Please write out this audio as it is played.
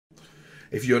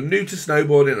If you're new to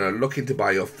snowboarding and are looking to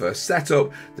buy your first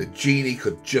setup, the Genie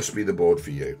could just be the board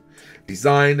for you.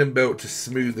 Designed and built to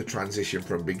smooth the transition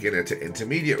from beginner to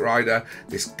intermediate rider,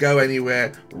 this go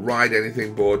anywhere, ride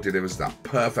anything board delivers that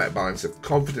perfect balance of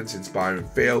confidence-inspiring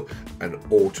feel and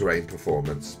all-terrain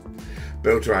performance.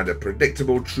 Built around a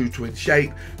predictable true twin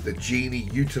shape, the Genie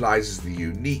utilises the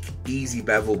unique easy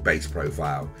bevel base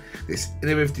profile. This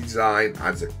innovative design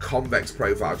adds a convex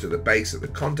profile to the base at the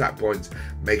contact points,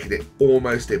 making it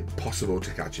almost impossible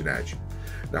to catch an edge.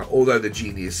 Now, although the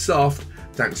Genie is soft,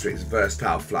 thanks to its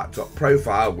versatile flat top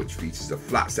profile, which features a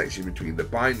flat section between the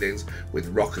bindings with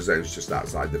rocker zones just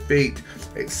outside the feet,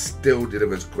 it still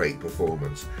delivers great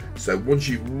performance. So once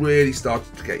you've really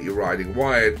started to get your riding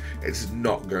wired, it's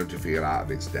not going to feel out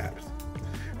of its depth.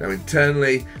 Now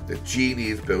internally, the Genie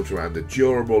is built around the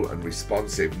durable and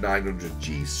responsive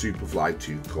 900G Superfly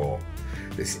 2 core.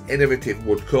 This innovative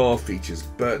wood core features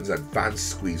Burton's advanced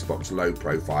squeeze box load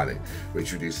profiling,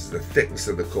 which reduces the thickness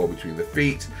of the core between the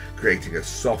feet, creating a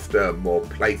softer, more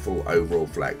playful overall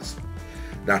flex.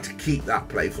 Now, to keep that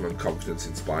playful and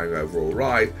confidence-inspiring overall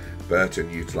ride, Burton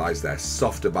utilised their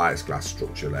softer bias glass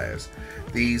structure layers.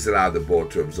 These allow the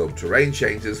board to absorb terrain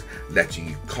changes, letting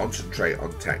you concentrate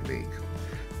on technique.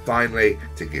 Finally,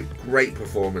 to give great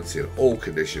performance in all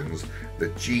conditions, the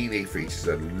Genie features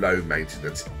a low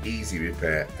maintenance, easy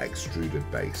repair extruded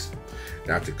base.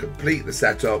 Now, to complete the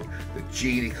setup, the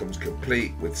Genie comes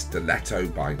complete with stiletto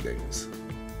bindings.